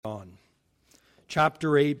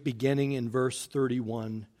chapter 8, beginning in verse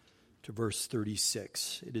 31 to verse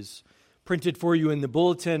 36. It is printed for you in the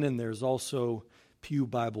bulletin, and there's also pew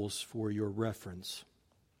Bibles for your reference.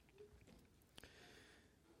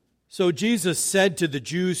 So Jesus said to the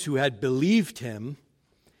Jews who had believed him,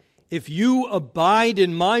 "If you abide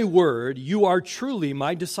in my word, you are truly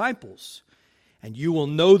my disciples, and you will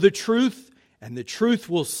know the truth, and the truth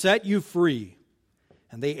will set you free."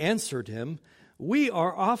 And they answered him, "We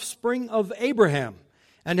are offspring of Abraham,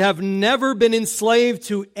 and have never been enslaved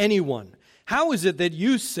to anyone. How is it that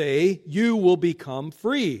you say you will become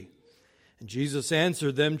free?" And Jesus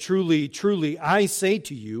answered them, "Truly, truly, I say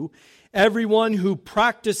to you, everyone who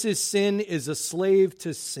practices sin is a slave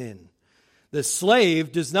to sin. The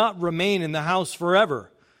slave does not remain in the house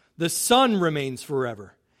forever. The Son remains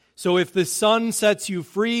forever. So if the Son sets you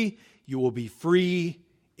free, you will be free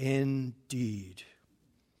indeed."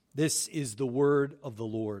 This is the word of the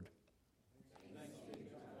Lord.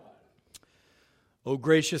 O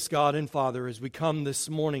gracious God and Father, as we come this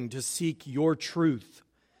morning to seek your truth,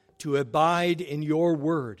 to abide in your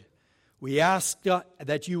word, we ask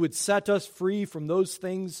that you would set us free from those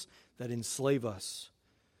things that enslave us,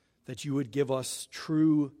 that you would give us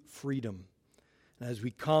true freedom. And as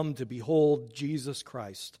we come to behold Jesus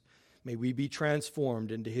Christ, may we be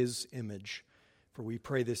transformed into his image. For we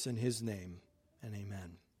pray this in his name, and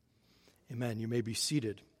amen. Amen. You may be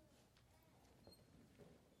seated.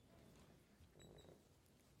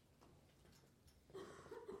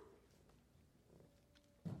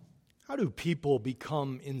 How do people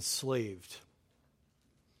become enslaved?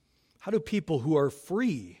 How do people who are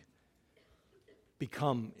free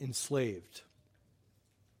become enslaved?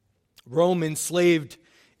 Rome enslaved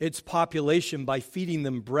its population by feeding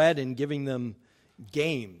them bread and giving them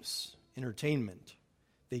games, entertainment.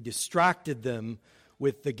 They distracted them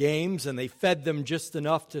with the games, and they fed them just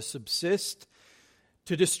enough to subsist,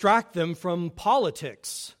 to distract them from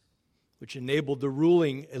politics, which enabled the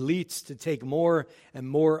ruling elites to take more and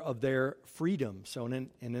more of their freedom. So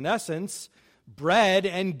in essence, bread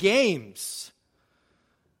and games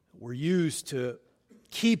were used to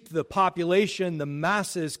keep the population, the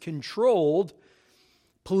masses, controlled,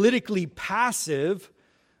 politically passive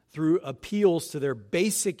through appeals to their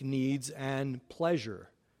basic needs and pleasure.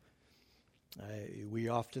 We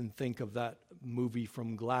often think of that movie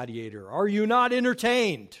from Gladiator. Are you not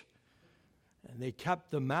entertained? And they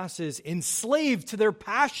kept the masses enslaved to their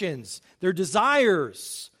passions, their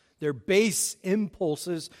desires, their base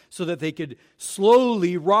impulses, so that they could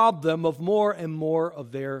slowly rob them of more and more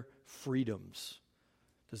of their freedoms.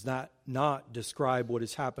 Does that not describe what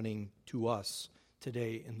is happening to us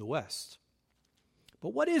today in the West? But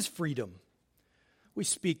what is freedom? We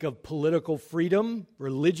speak of political freedom,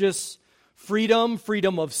 religious freedom,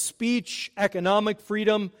 freedom of speech, economic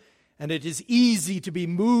freedom, and it is easy to be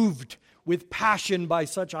moved with passion by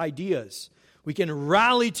such ideas. We can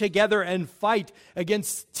rally together and fight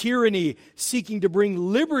against tyranny, seeking to bring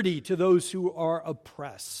liberty to those who are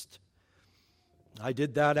oppressed. I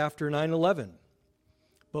did that after 9/11.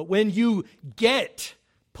 But when you get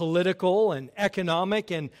political and economic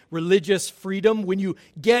and religious freedom, when you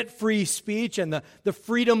get free speech and the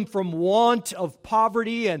freedom from want of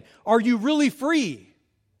poverty, and are you really free?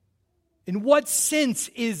 In what sense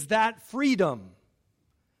is that freedom?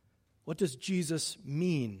 What does Jesus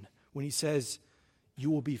mean when he says, "You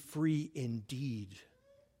will be free indeed"?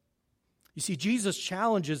 You see, Jesus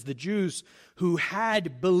challenges the Jews who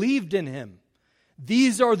had believed in him.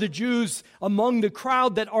 These are the Jews among the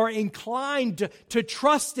crowd that are inclined to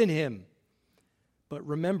trust in him. But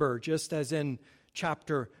remember, just as in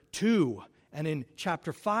chapter 2 and in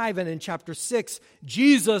chapter 5 and in chapter 6,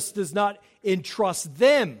 Jesus does not entrust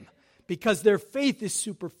them because their faith is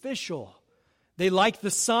superficial. They like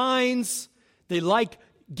the signs. They like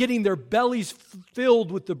getting their bellies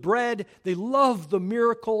filled with the bread. They love the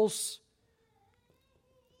miracles.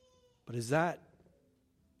 But is that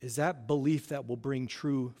belief that will bring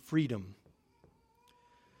true freedom?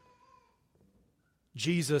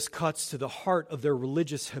 Jesus cuts to the heart of their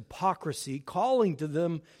religious hypocrisy, calling to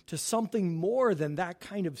them to something more than that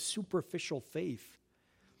kind of superficial faith.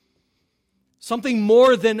 Something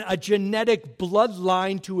more than a genetic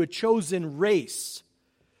bloodline to a chosen race.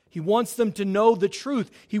 He wants them to know the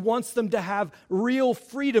truth. He wants them to have real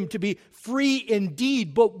freedom, to be free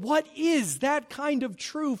indeed. But what is that kind of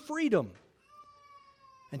true freedom?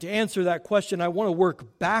 And to answer that question, I want to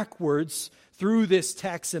work backwards through this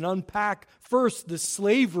text and unpack first the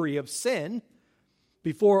slavery of sin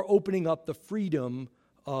before opening up the freedom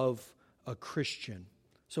of a Christian.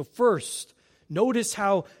 So first, Notice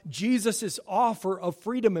how Jesus' offer of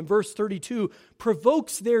freedom in verse 32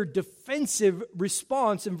 provokes their defensive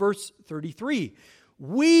response in verse 33.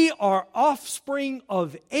 We are offspring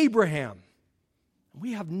of Abraham.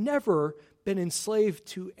 We have never been enslaved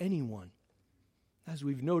to anyone. As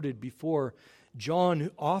we've noted before, John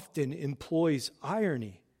often employs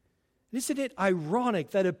irony. Isn't it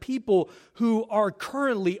ironic that a people who are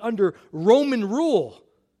currently under Roman rule,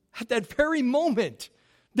 at that very moment,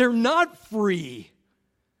 they're not free.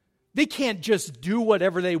 They can't just do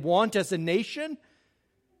whatever they want as a nation.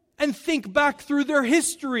 And think back through their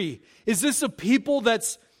history. Is this a people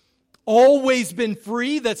that's always been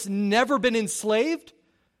free, that's never been enslaved?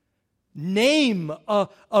 Name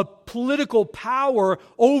a political power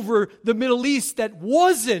over the Middle East that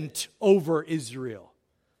wasn't over Israel.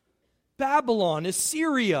 Babylon,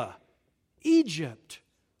 Assyria, Egypt.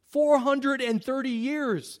 430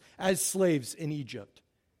 years as slaves in Egypt.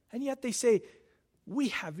 And yet they say, we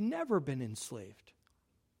have never been enslaved.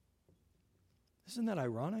 Isn't that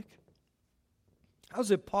ironic? How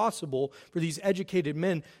is it possible for these educated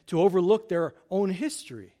men to overlook their own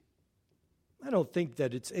history? I don't think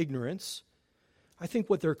that it's ignorance. I think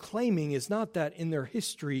what they're claiming is not that in their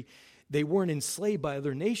history they weren't enslaved by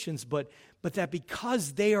other nations, but that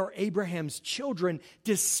because they are Abraham's children,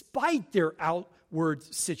 despite their outward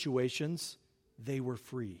situations, they were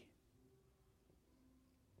free.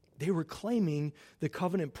 They were claiming the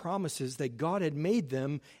covenant promises that God had made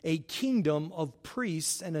them a kingdom of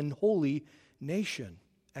priests and an holy nation.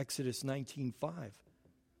 Exodus 19:5.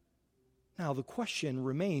 Now the question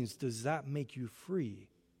remains, does that make you free?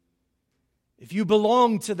 If you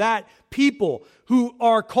belong to that people who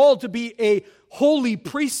are called to be a holy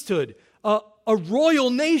priesthood, a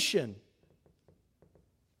royal nation,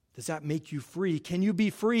 does that make you free? Can you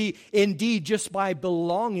be free indeed just by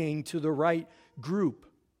belonging to the right group?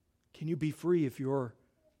 Can you be free if you're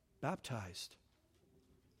baptized?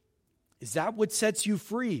 Is that what sets you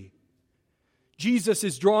free? Jesus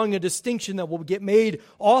is drawing a distinction that will get made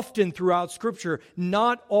often throughout Scripture.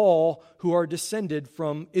 Not all who are descended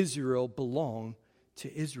from Israel belong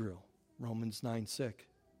to Israel. Romans 9:6.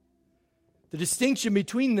 The distinction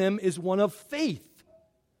between them is one of faith.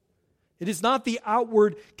 It is not the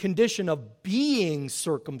outward condition of being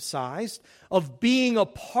circumcised, of being a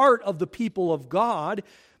part of the people of God,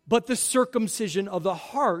 but the circumcision of the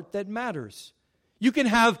heart that matters. You can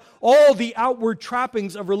have all the outward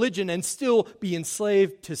trappings of religion and still be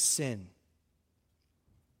enslaved to sin.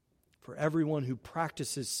 For everyone who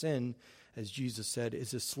practices sin, as Jesus said,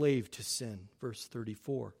 is a slave to sin. Verse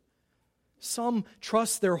 34. Some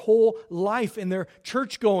trust their whole life in their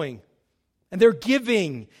church going, and their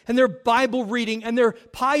giving, and their Bible reading, and their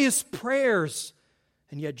pious prayers.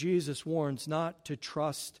 And yet Jesus warns not to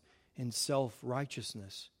trust in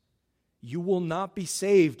self-righteousness. You will not be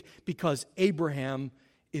saved because Abraham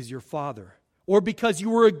is your father, or because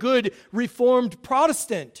you were a good Reformed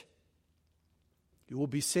Protestant. You will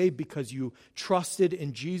be saved because you trusted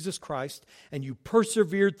in Jesus Christ and you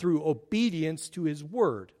persevered through obedience to His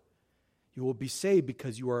word. You will be saved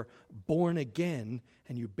because you are born again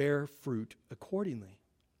and you bear fruit accordingly.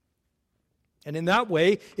 And in that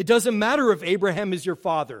way, it doesn't matter if Abraham is your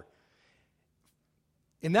father.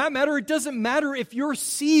 In that matter, it doesn't matter if you're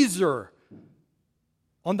Caesar,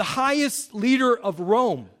 on the highest leader of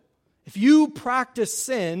Rome. If you practice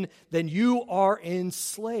sin, then you are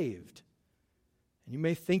enslaved. And you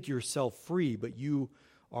may think yourself free, but you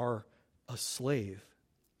are a slave.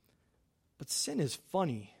 But sin is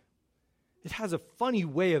funny. It has a funny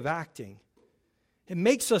way of acting. It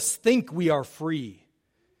makes us think we are free.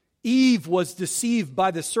 Eve was deceived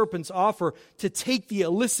by the serpent's offer to take the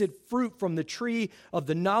illicit fruit from the tree of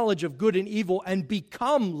the knowledge of good and evil and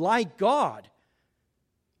become like God.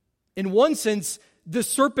 In one sense, the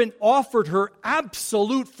serpent offered her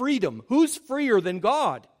absolute freedom. Who's freer than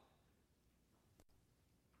God?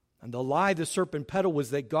 And the lie the serpent peddled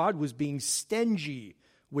was that God was being stingy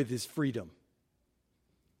with His freedom,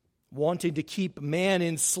 wanting to keep man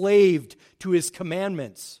enslaved to His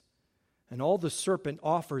commandments. And all the serpent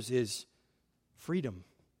offers is freedom.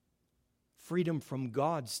 Freedom from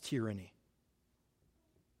God's tyranny.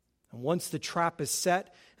 And once the trap is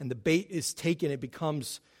set and the bait is taken, it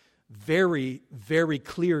becomes very, very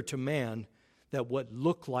clear to man that what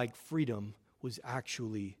looked like freedom was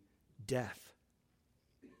actually death.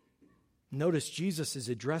 Notice Jesus is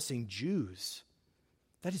addressing Jews.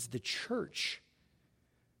 That is the church.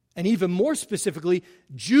 And even more specifically,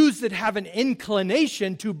 Jews that have an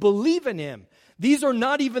inclination to believe in Him. These are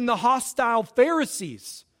not even the hostile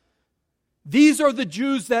Pharisees. These are the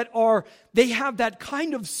Jews that they have that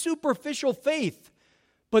kind of superficial faith,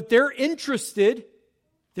 But they're interested,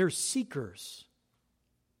 they're seekers.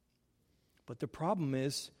 But the problem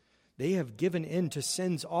is, they have given in to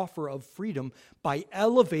sin's offer of freedom by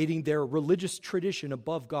elevating their religious tradition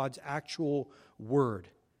above God's actual word.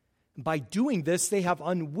 By doing this, they have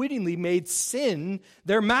unwittingly made sin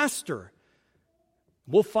their master.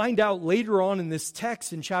 We'll find out later on in this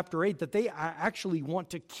text in chapter 8 that they actually want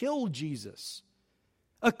to kill Jesus.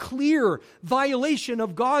 A clear violation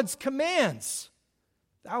of God's commands.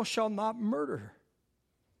 Thou shalt not murder.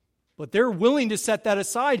 But they're willing to set that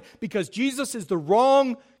aside because Jesus is the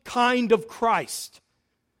wrong kind of Christ.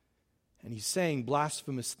 And he's saying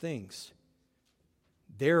blasphemous things.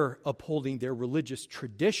 They're upholding their religious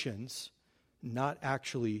traditions, not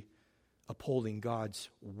actually upholding God's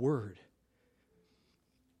word.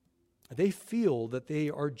 They feel that they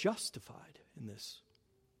are justified in this.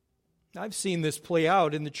 I've seen this play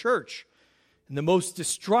out in the church in the most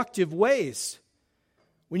destructive ways.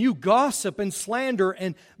 When you gossip and slander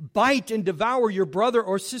and bite and devour your brother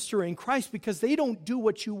or sister in Christ because they don't do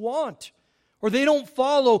what you want, or they don't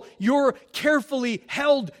follow your carefully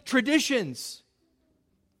held traditions,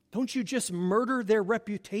 don't you just murder their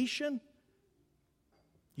reputation?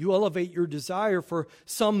 You elevate your desire for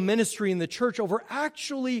some ministry in the church over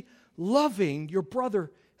actually loving your brother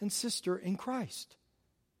and sister in Christ.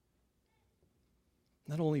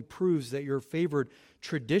 Not only proves that your favored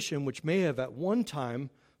tradition, which may have at one time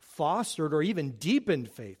fostered or even deepened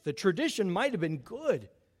faith, the tradition might have been good,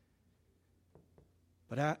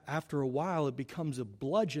 but after a while it becomes a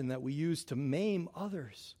bludgeon that we use to maim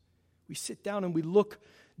others. We sit down and we look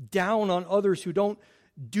down on others who don't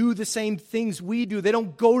do the same things we do. They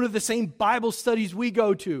don't go to the same Bible studies we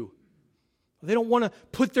go to. They don't want to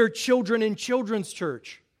put their children in children's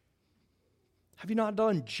church. Have you not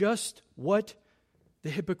done just what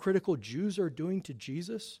the hypocritical Jews are doing to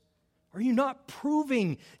Jesus? Are you not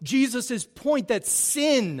proving Jesus' point that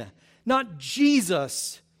sin, not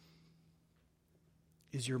Jesus,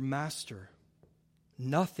 is your master?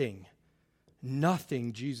 Nothing,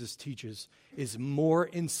 Jesus teaches, is more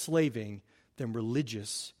enslaving than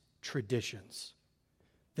religious traditions,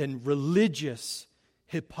 than religious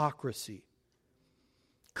hypocrisy.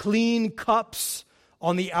 Clean cups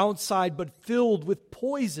on the outside, but filled with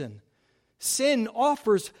poison. Sin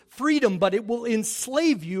offers freedom, but it will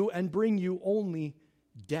enslave you and bring you only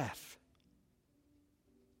death.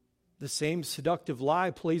 The same seductive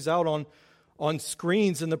lie plays out on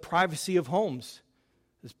screens in the privacy of homes.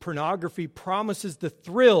 As pornography promises the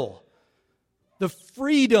thrill, the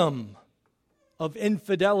freedom of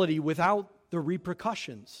infidelity without the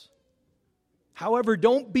repercussions. However,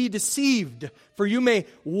 don't be deceived, for you may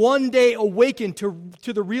one day awaken to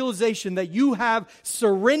the realization that you have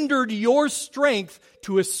surrendered your strength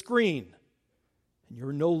to a screen. And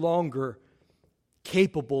you're no longer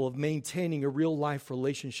capable of maintaining a real life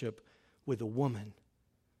relationship with a woman.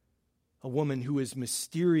 A woman who is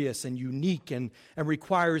mysterious and unique and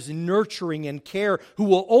requires nurturing and care, who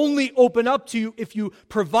will only open up to you if you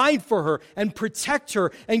provide for her and protect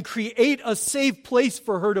her and create a safe place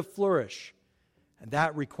for her to flourish. And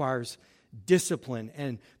that requires discipline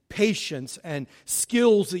and patience and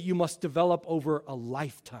skills that you must develop over a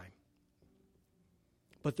lifetime.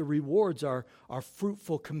 But the rewards are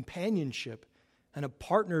fruitful companionship and a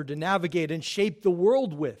partner to navigate and shape the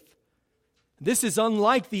world with. This is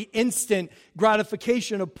unlike the instant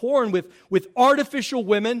gratification of porn with artificial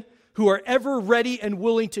women who are ever ready and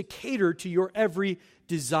willing to cater to your every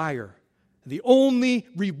desire. The only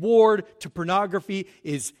reward to pornography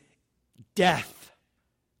is death.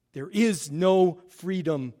 There is no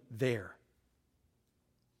freedom there.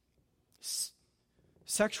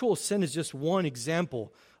 Sexual sin is just one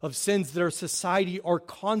example of sins that our society are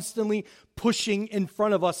constantly pushing in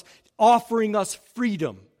front of us, offering us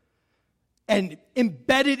freedom. And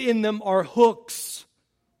embedded in them are hooks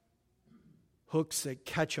that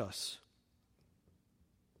catch us.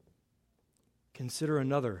 Consider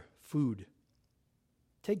another, food.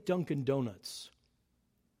 Take Dunkin' Donuts.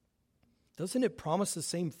 Doesn't it promise the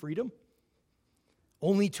same freedom?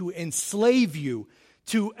 Only to enslave you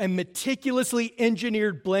to a meticulously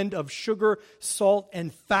engineered blend of sugar, salt,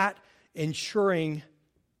 and fat, ensuring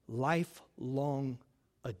lifelong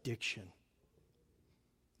addiction.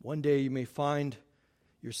 One day you may find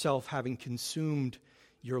yourself having consumed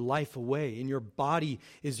your life away, and your body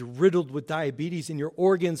is riddled with diabetes, and your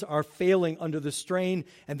organs are failing under the strain,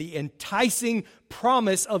 and the enticing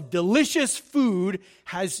promise of delicious food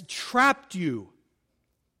has trapped you.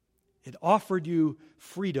 It offered you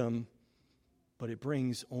freedom, but it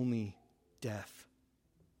brings only death.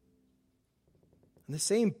 And the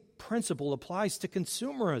same principle applies to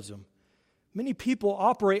consumerism. Many people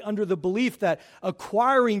operate under the belief that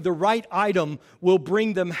acquiring the right item will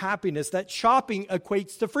bring them happiness, that shopping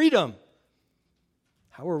equates to freedom.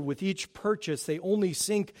 However, with each purchase, they only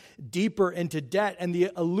sink deeper into debt, and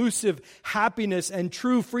the elusive happiness and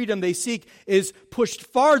true freedom they seek is pushed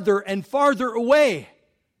farther and farther away.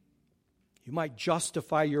 You might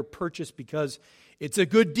justify your purchase because it's a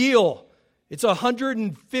good deal. It's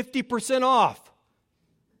 150% off.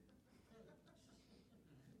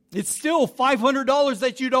 It's still $500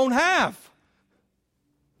 that you don't have.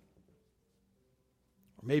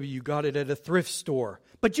 Or maybe you got it at a thrift store,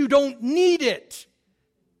 but you don't need it.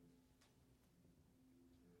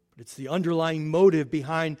 But it's the underlying motive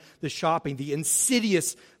behind the shopping, the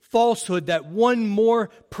insidious falsehood that one more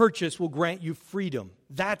purchase will grant you freedom.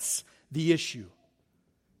 That's the issue.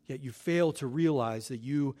 Yet you fail to realize that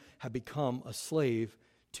you have become a slave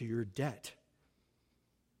to your debt.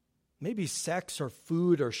 Maybe sex or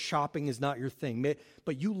food or shopping is not your thing,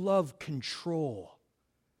 but you love control.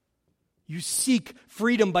 You seek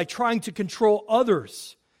freedom by trying to control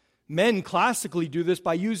others. Men classically do this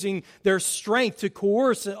by using their strength to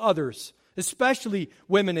coerce others, especially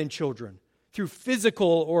women and children. Through physical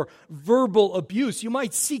or verbal abuse, you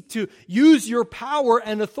might seek to use your power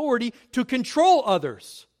and authority to control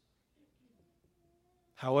others.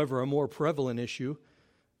 However, a more prevalent issue,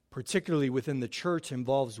 particularly within the church,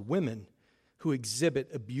 involves women who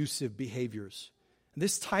exhibit abusive behaviors. And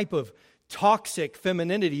this type of toxic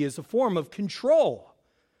femininity is a form of control,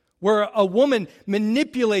 where a woman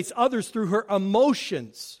manipulates others through her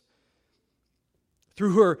emotions,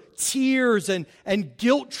 through her tears and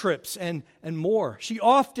guilt trips and more. She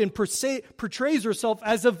often portrays herself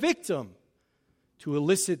as a victim to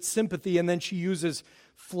elicit sympathy, and then she uses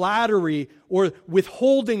flattery or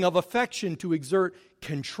withholding of affection to exert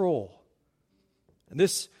control. And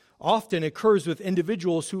this often occurs with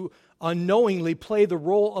individuals who unknowingly play the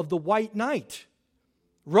role of the white knight,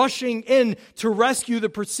 rushing in to rescue the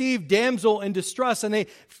perceived damsel in distress, and they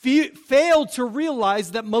fail to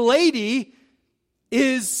realize that Milady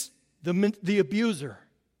is the abuser,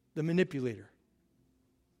 the manipulator.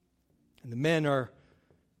 And the men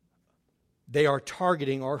they are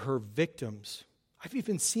targeting are her victims. I've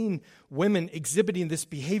even seen women exhibiting this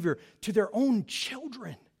behavior to their own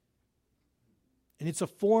children. And it's a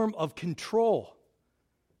form of control.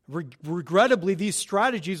 Regrettably, these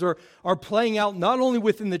strategies are playing out not only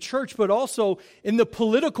within the church, but also in the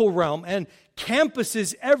political realm and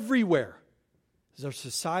campuses everywhere, as our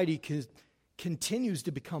society continues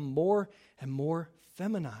to become more and more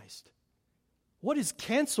feminized. What is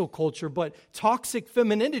cancel culture but toxic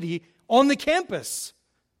femininity on the campus?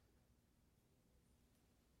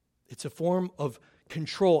 It's a form of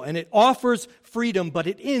control, and it offers freedom, but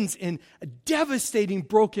it ends in devastating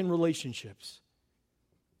broken relationships.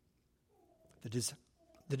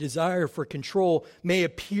 The desire for control may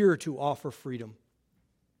appear to offer freedom,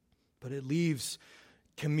 but it leaves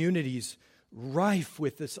communities rife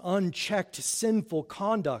with this unchecked sinful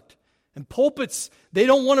conduct. And pulpits, they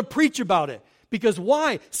don't want to preach about it. Because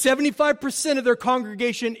why? 75% of their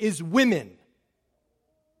congregation is women.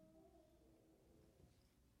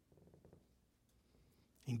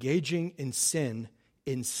 Engaging in sin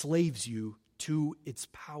enslaves you to its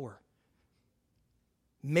power,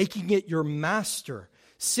 making it your master.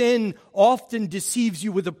 Sin often deceives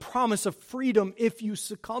you with a promise of freedom if you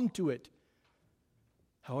succumb to it.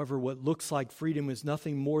 However, what looks like freedom is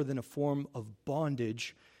nothing more than a form of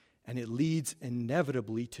bondage, and it leads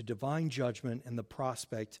inevitably to divine judgment and the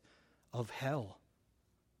prospect of hell.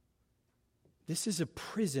 This is a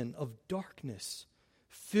prison of darkness,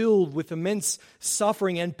 filled with immense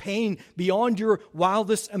suffering and pain beyond your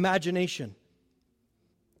wildest imagination.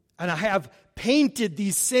 And I have painted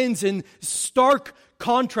these sins in stark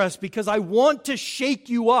contrast because I want to shake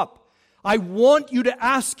you up. I want you to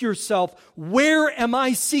ask yourself, where am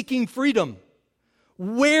I seeking freedom?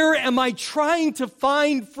 Where am I trying to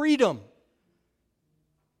find freedom?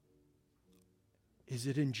 Is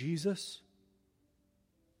it in Jesus?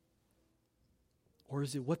 Or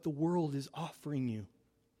is it what the world is offering you?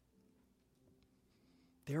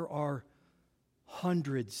 There are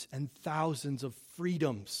hundreds and thousands of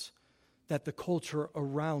freedoms that the culture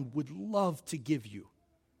around would love to give you.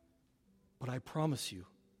 But I promise you,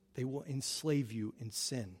 they will enslave you in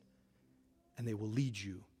sin, and they will lead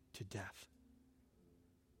you to death.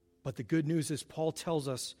 But the good news is Paul tells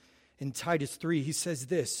us in Titus 3, he says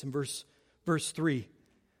this in verse 3,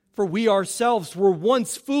 "For we ourselves were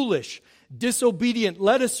once foolish, disobedient,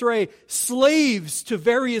 led astray, slaves to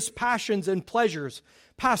various passions and pleasures,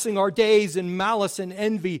 passing our days in malice and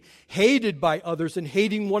envy, hated by others and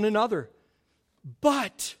hating one another.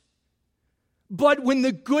 But But when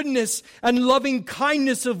the goodness and loving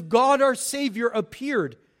kindness of God our Savior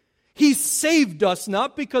appeared, He saved us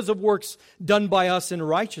not because of works done by us in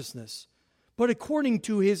righteousness, but according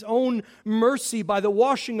to His own mercy by the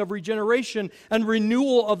washing of regeneration and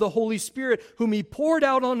renewal of the Holy Spirit, whom He poured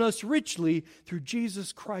out on us richly through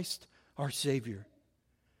Jesus Christ our Savior,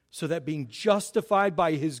 so that being justified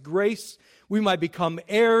by His grace, we might become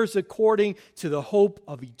heirs according to the hope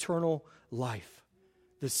of eternal life.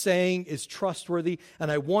 The saying is trustworthy,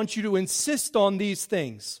 and I want you to insist on these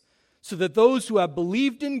things, so that those who have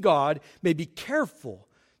believed in God may be careful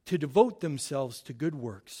to devote themselves to good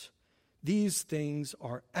works. These things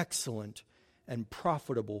are excellent and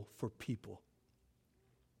profitable for people.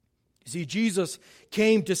 You see, Jesus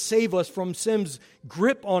came to save us from sin's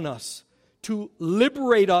grip on us, to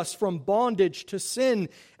liberate us from bondage to sin,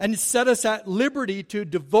 and set us at liberty to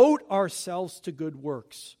devote ourselves to good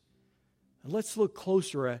works. And let's look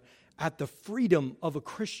closer at the freedom of a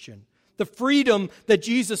Christian, the freedom that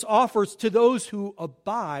Jesus offers to those who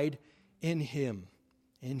abide in Him,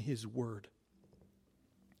 in His Word.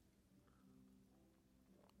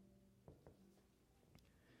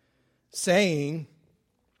 Saying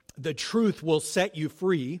the truth will set you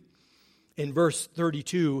free, in verse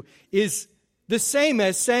 32, is the same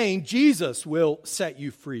as saying Jesus will set you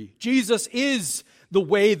free. Jesus is the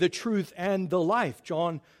way, the truth, and the life.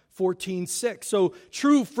 John 14:6. So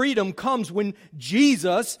true freedom comes when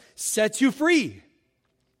Jesus sets you free.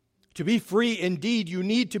 To be free indeed, you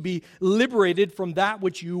need to be liberated from that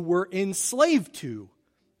which you were enslaved to.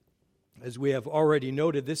 As we have already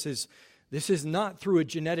noted, this is not through a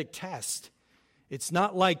genetic test. It's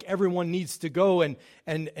not like everyone needs to go and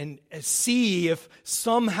see if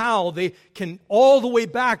somehow they can all the way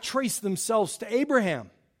back trace themselves to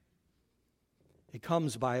Abraham. It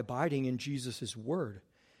comes by abiding in Jesus' word.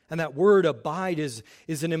 And that word abide is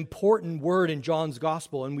an important word in John's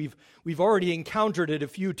gospel, and we've already encountered it a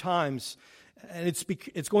few times, and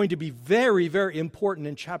it's going to be very, very important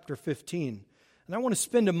in chapter 15. And I want to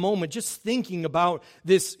spend a moment just thinking about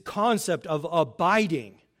this concept of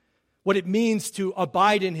abiding, what it means to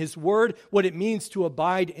abide in His word, what it means to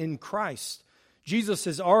abide in Christ. Jesus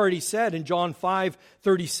has already said in John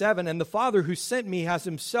 5:37, "And the Father who sent me has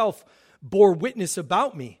Himself bore witness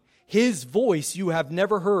about me. His voice you have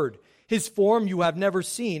never heard, His form you have never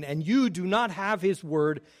seen, and you do not have His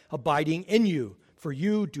word abiding in you, for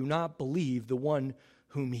you do not believe the one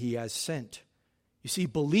whom He has sent." You see,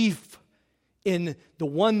 belief in the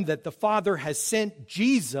one that the Father has sent,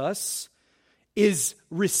 Jesus, is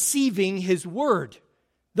receiving His word,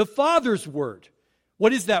 the Father's word.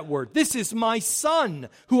 What is that word? "This is my Son,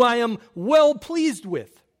 who I am well pleased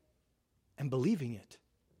with," and believing it.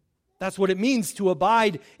 That's what it means to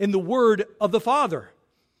abide in the word of the Father.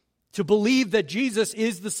 To believe that Jesus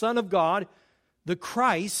is the Son of God, the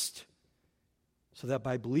Christ, so that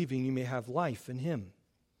by believing you may have life in Him.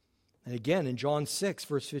 And again, in John 6,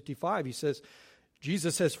 verse 55,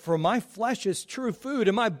 Jesus says, "For my flesh is true food,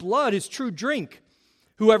 and my blood is true drink.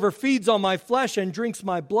 Whoever feeds on my flesh and drinks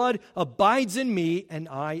my blood abides in me, and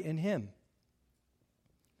I in him."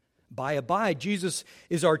 By abide, Jesus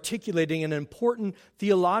is articulating an important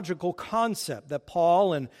theological concept that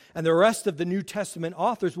Paul and the rest of the New Testament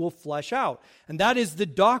authors will flesh out. And that is the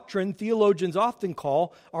doctrine theologians often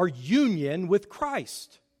call our union with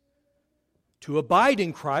Christ. To abide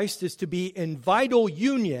in Christ is to be in vital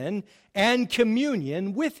union and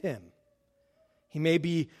communion with Him.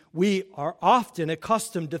 We are often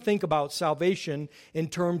accustomed to think about salvation in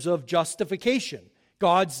terms of justification,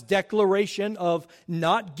 God's declaration of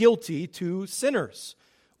not guilty to sinners,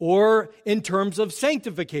 or in terms of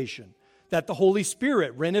sanctification, that the Holy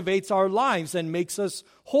Spirit renovates our lives and makes us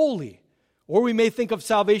holy. Or we may think of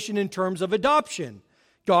salvation in terms of adoption,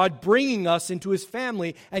 God bringing us into His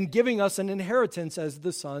family and giving us an inheritance as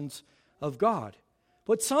the sons of God.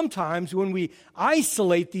 But sometimes when we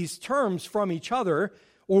isolate these terms from each other,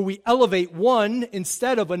 or we elevate one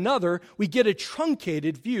instead of another, we get a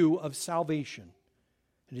truncated view of salvation.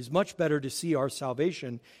 It is much better to see our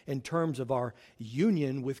salvation in terms of our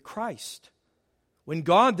union with Christ. When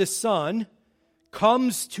God the Son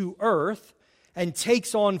comes to earth and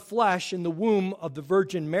takes on flesh in the womb of the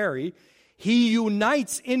Virgin Mary, He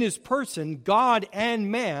unites in His person God and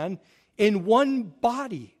man in one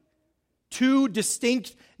body, two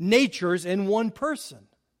distinct natures in one person.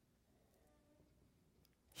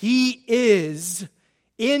 He is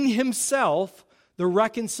in Himself the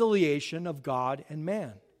reconciliation of God and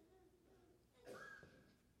man.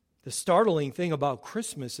 The startling thing about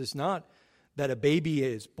Christmas is not that a baby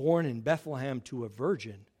is born in Bethlehem to a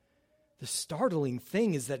virgin. The startling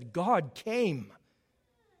thing is that God came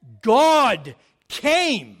God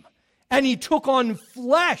came and he took on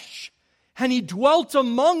flesh and he dwelt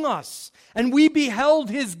among us, and we beheld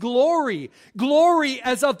his glory, glory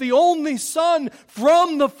as of the only Son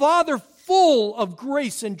from the Father, full of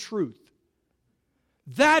grace and truth.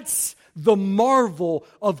 That's the marvel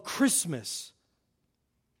of Christmas.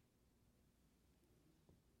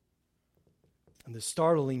 And the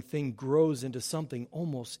startling thing grows into something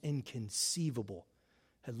almost inconceivable,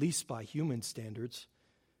 at least by human standards,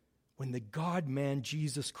 when the God-man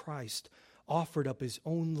Jesus Christ offered up his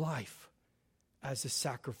own life as a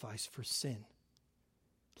sacrifice for sin.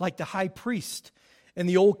 Like the high priest in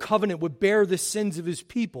the old covenant would bear the sins of his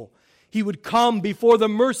people, he would come before the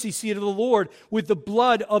mercy seat of the Lord with the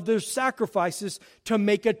blood of their sacrifices to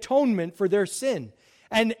make atonement for their sin.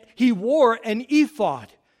 And he wore an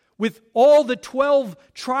ephod with all the 12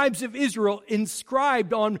 tribes of Israel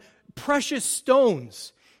inscribed on precious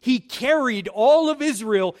stones. He carried all of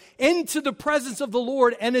Israel into the presence of the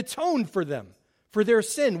Lord and atoned for them, for their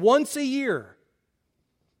sin, once a year.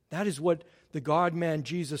 That is what the God-man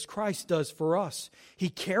Jesus Christ does for us. He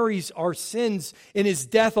carries our sins in his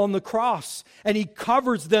death on the cross, and he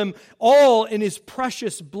covers them all in his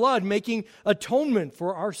precious blood, making atonement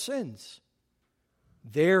for our sins.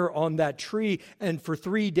 There on that tree, and for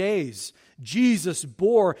 3 days, Jesus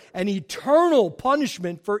bore an eternal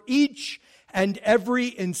punishment for each and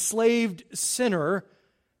every enslaved sinner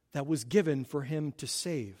that was given for him to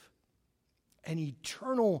save. An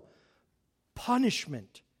eternal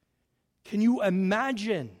punishment. Can you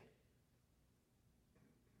imagine?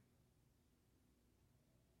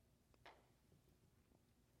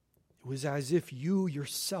 It was as if you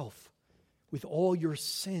yourself, with all your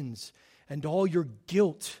sins and all your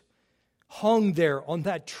guilt, hung there on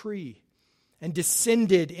that tree and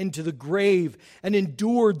descended into the grave and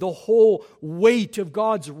endured the whole weight of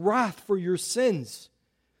God's wrath for your sins,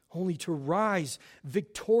 only to rise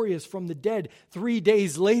victorious from the dead 3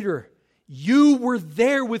 days later. You were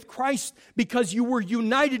there with Christ because you were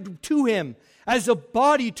united to him as a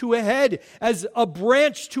body to a head, as a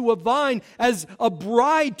branch to a vine, as a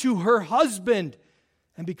bride to her husband,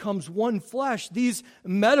 and becomes one flesh. These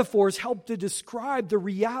metaphors help to describe the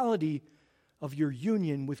reality of your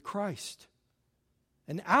union with Christ.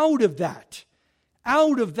 And out of that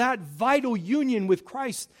vital union with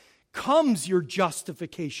Christ comes your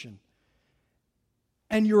justification,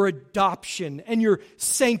 and your adoption, and your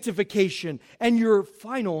sanctification, and your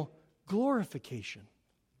final glorification.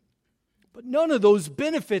 But none of those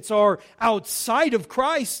benefits are outside of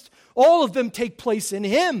Christ. All of them take place in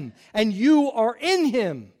him, and you are in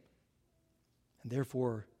him. And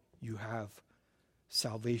therefore, you have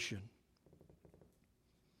salvation.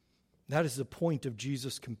 That is the point of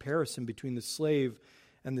Jesus' comparison between the slave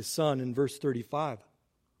and the son in verse 35.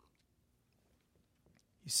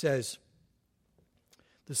 He says,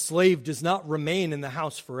 the slave does not remain in the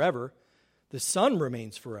house forever. The son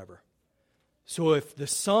remains forever. So if the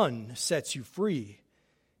son sets you free,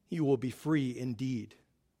 you will be free indeed.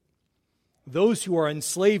 Those who are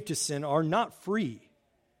enslaved to sin are not free,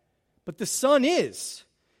 but the son is.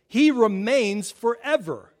 He remains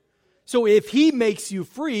forever. So if he makes you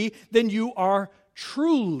free, then you are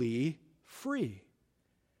truly free.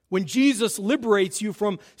 When Jesus liberates you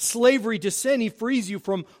from slavery to sin, he frees you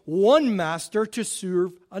from one master to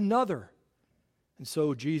serve another. And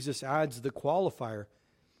so Jesus adds the qualifier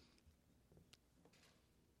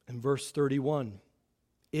in verse 31.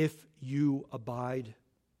 If you abide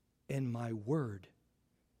in my word,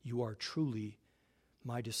 you are truly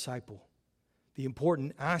my disciple. The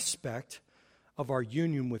important aspect of our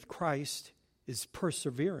union with Christ is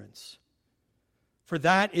perseverance. For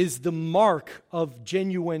that is the mark of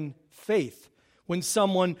genuine faith, when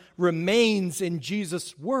someone remains in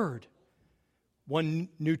Jesus' word. One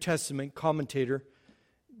New Testament commentator,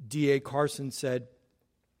 D.A. Carson, said,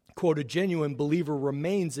 quote, a genuine believer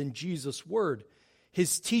remains in Jesus' word,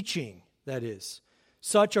 his teaching, that is.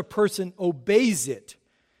 Such a person obeys it,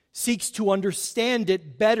 seeks to understand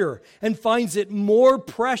it better, and finds it more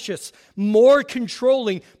precious, more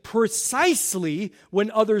controlling, precisely when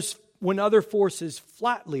other forces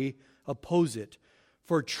flatly oppose it.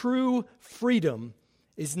 For true freedom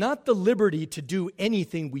is not the liberty to do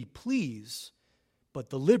anything we please, but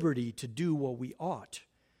the liberty to do what we ought.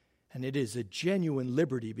 And it is a genuine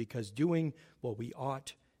liberty because doing what we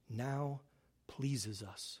ought now pleases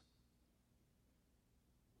us.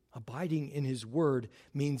 Abiding in his word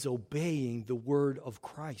means obeying the word of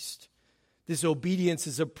Christ. This obedience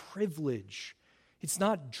is a privilege. It's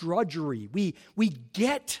not drudgery. We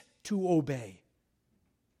get to obey.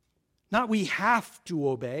 Not we have to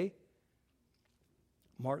obey.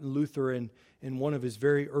 Martin Luther, in one of his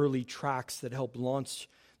very early tracts that helped launch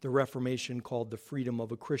the Reformation called The Freedom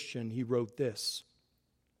of a Christian, he wrote this: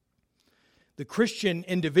 "The Christian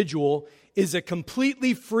individual is a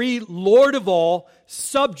completely free Lord of all,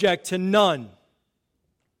 subject to none."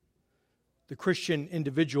 The Christian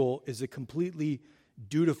individual is a completely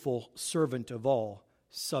dutiful servant of all,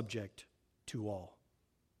 subject to all.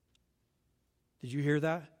 Did you hear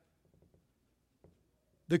that?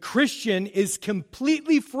 The Christian is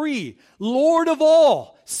completely free, Lord of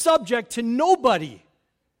all, subject to nobody.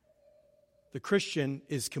 The Christian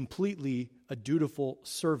is completely a dutiful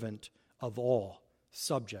servant of all,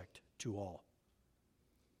 subject to all.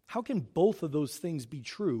 How can both of those things be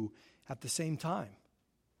true at the same time?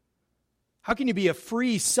 How can you be a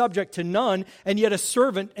free subject to none and yet a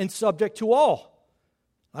servant and subject to all?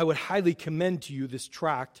 I would highly commend to you this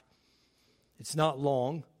tract. It's not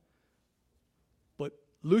long, but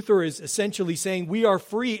Luther is essentially saying we are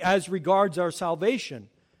free as regards our salvation.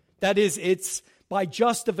 That is, it's by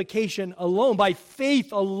justification alone, by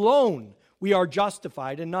faith alone, we are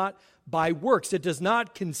justified and not by works. It does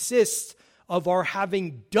not consist of our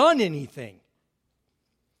having done anything,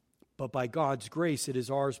 but by God's grace, it is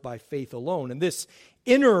ours by faith alone. And this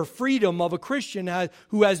inner freedom of a Christian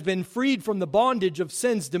who has been freed from the bondage of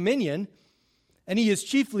sin's dominion, and he is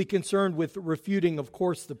chiefly concerned with refuting, of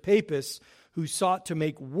course, the papists who sought to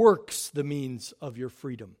make works the means of your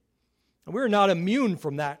freedom. And we're not immune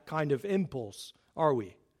from that kind of impulse, are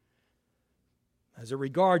we? As it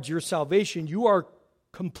regards your salvation, you are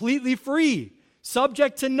completely free,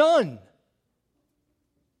 subject to none.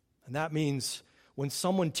 And that means when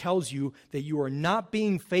someone tells you that you are not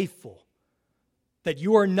being faithful, that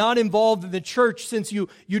you are not involved in the church since you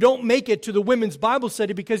don't make it to the women's Bible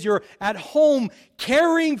study because you're at home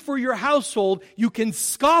caring for your household, you can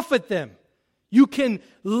scoff at them. You can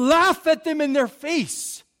laugh at them in their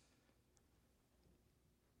face.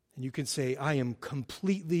 And you can say, I am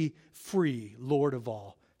completely free, Lord of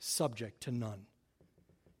all, subject to none.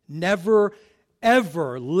 Never,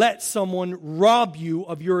 ever let someone rob you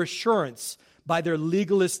of your assurance by their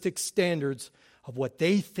legalistic standards of what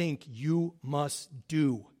they think you must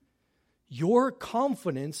do. Your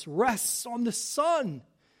confidence rests on the Son,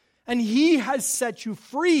 and He has set you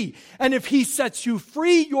free. And if He sets you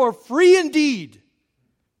free, you're free indeed.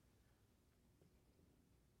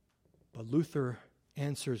 But Luther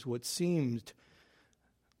answers what seemed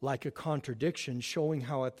like a contradiction, showing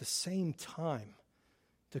how at the same time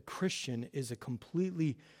the Christian is a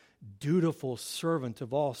completely dutiful servant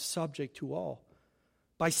of all, subject to all.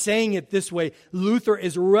 By saying it this way, Luther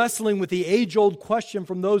is wrestling with the age-old question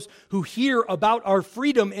from those who hear about our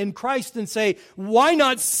freedom in Christ and say, why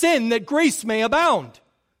not sin that grace may abound?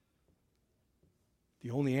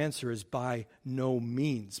 The only answer is by no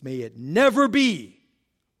means. May it never be.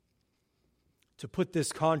 To put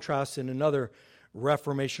this contrast in another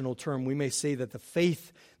reformational term, we may say that the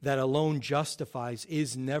faith that alone justifies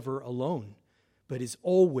is never alone, but is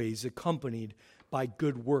always accompanied by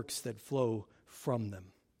good works that flow from them.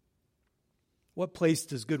 What place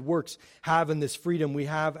does good works have in this freedom we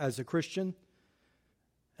have as a Christian?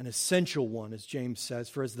 An essential one, as James says,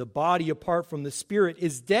 for as the body apart from the Spirit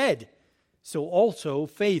is dead, so also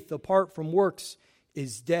faith apart from works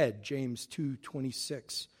is dead. James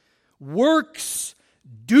 2:26. Works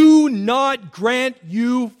do not grant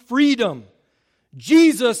you freedom.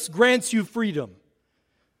 Jesus grants you freedom.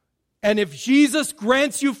 And if Jesus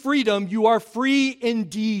grants you freedom, you are free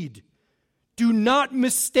indeed. Do not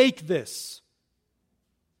mistake this.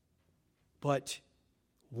 But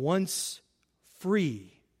once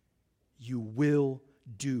free, you will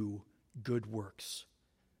do good works.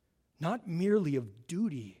 Not merely of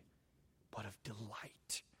duty, but of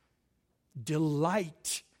delight.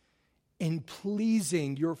 Delight in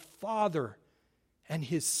pleasing your Father and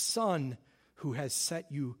His Son who has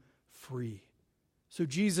set you free. So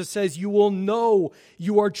Jesus says, you will know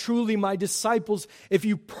you are truly my disciples if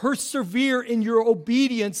you persevere in your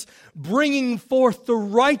obedience, bringing forth the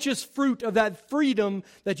righteous fruit of that freedom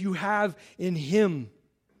that you have in Him.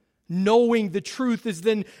 Knowing the truth is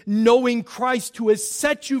then knowing Christ who has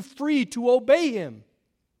set you free to obey Him.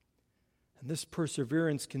 And this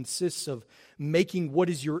perseverance consists of making what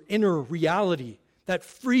is your inner reality, that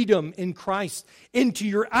freedom in Christ, into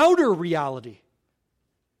your outer reality.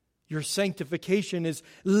 Your sanctification is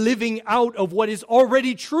living out of what is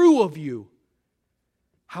already true of you.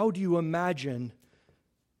 How do you imagine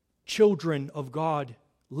children of God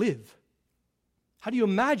live? How do you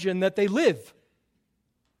imagine that they live?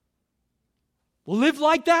 Well, live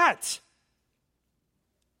like that.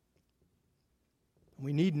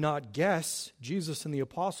 We need not guess. Jesus and the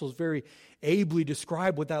apostles very ably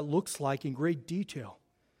describe what that looks like in great detail.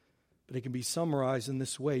 But it can be summarized in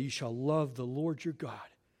this way: you shall love the Lord your God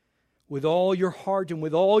with all your heart and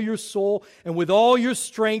with all your soul and with all your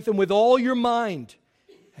strength and with all your mind,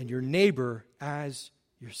 and your neighbor as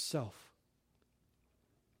yourself.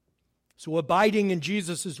 So abiding in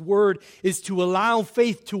Jesus' word is to allow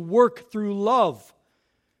faith to work through love.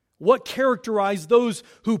 What characterizes those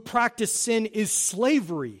who practice sin is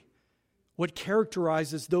slavery. What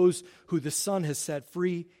characterizes those who the Son has set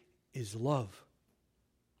free is love.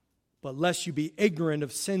 But lest you be ignorant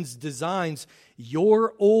of sin's designs,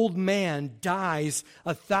 your old man dies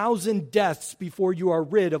 1,000 deaths before you are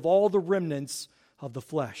rid of all the remnants of the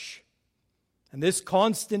flesh. And this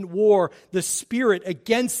constant war, the spirit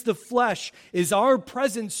against the flesh, is our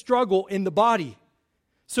present struggle in the body.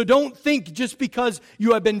 So don't think just because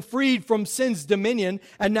you have been freed from sin's dominion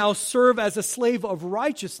and now serve as a slave of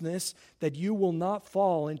righteousness that you will not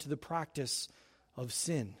fall into the practice of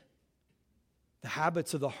sin. The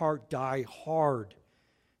habits of the heart die hard,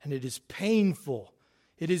 and it is painful.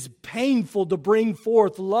 It is painful to bring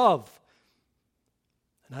forth love.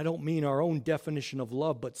 And I don't mean our own definition of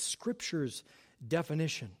love, but Scripture's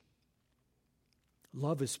definition.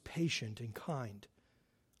 Love is patient and kind.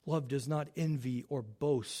 Love does not envy or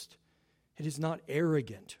boast. It is not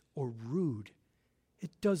arrogant or rude. It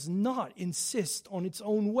does not insist on its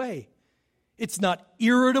own way. It's not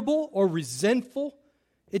irritable or resentful.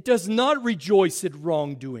 It does not rejoice at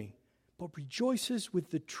wrongdoing, but rejoices with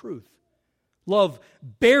the truth. Love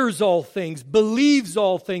bears all things, believes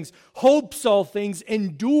all things, hopes all things,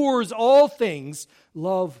 endures all things.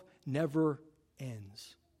 Love never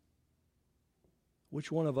ends.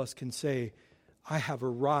 Which one of us can say, I have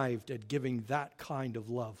arrived at giving that kind of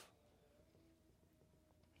love?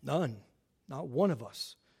 None, not one of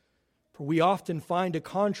us. For we often find a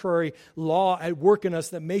contrary law at work in us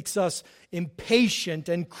that makes us impatient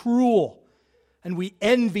and cruel. And we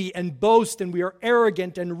envy and boast, and we are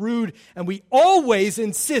arrogant and rude, and we always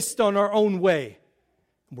insist on our own way.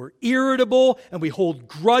 We're irritable, and we hold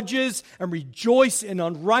grudges, and rejoice in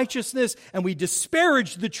unrighteousness, and we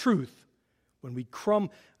disparage the truth.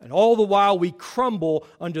 And all the while we crumble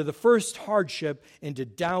under the first hardship into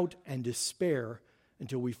doubt and despair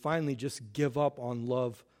until we finally just give up on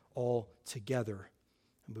love altogether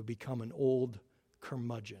and we become an old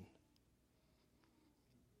curmudgeon.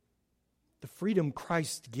 The freedom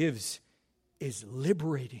Christ gives is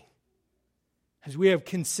liberating. As we have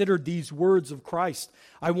considered these words of Christ,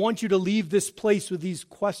 I want you to leave this place with these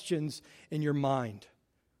questions in your mind.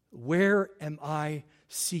 Where am I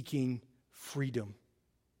seeking freedom?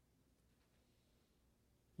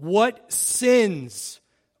 What sins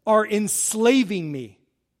are enslaving me?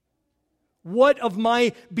 What of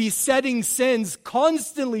my besetting sins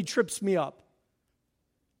constantly trips me up?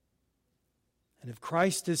 And if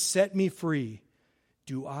Christ has set me free,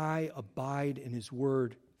 do I abide in His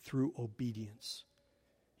word through obedience?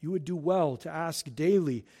 You would do well to ask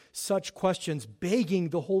daily such questions, begging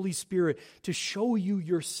the Holy Spirit to show you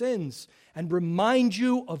your sins and remind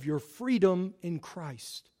you of your freedom in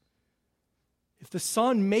Christ. If the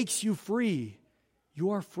Son makes you free, you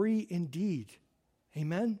are free indeed.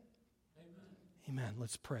 Amen? Amen.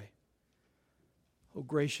 Let's pray. Oh,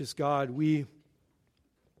 gracious God, we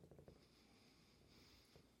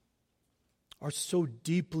are so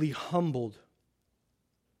deeply humbled,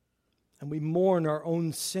 and we mourn our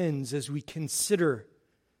own sins as we consider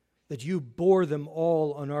that you bore them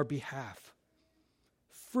all on our behalf,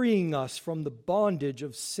 freeing us from the bondage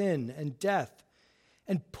of sin and death,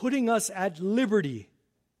 and putting us at liberty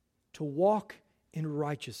to walk in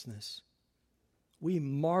righteousness. We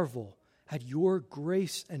marvel at your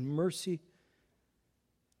grace and mercy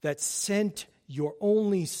that sent your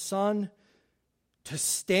only Son to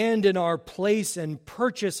stand in our place and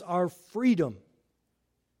purchase our freedom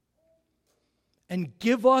and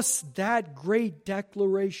give us that great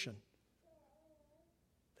declaration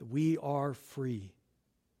that we are free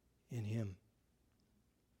in Him.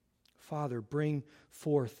 Father, bring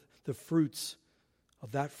forth the fruits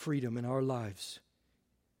of that freedom in our lives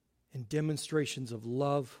in demonstrations of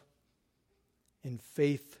love, in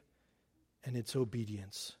faith, and its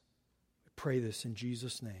obedience. We pray this in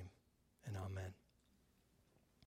Jesus' name, and amen.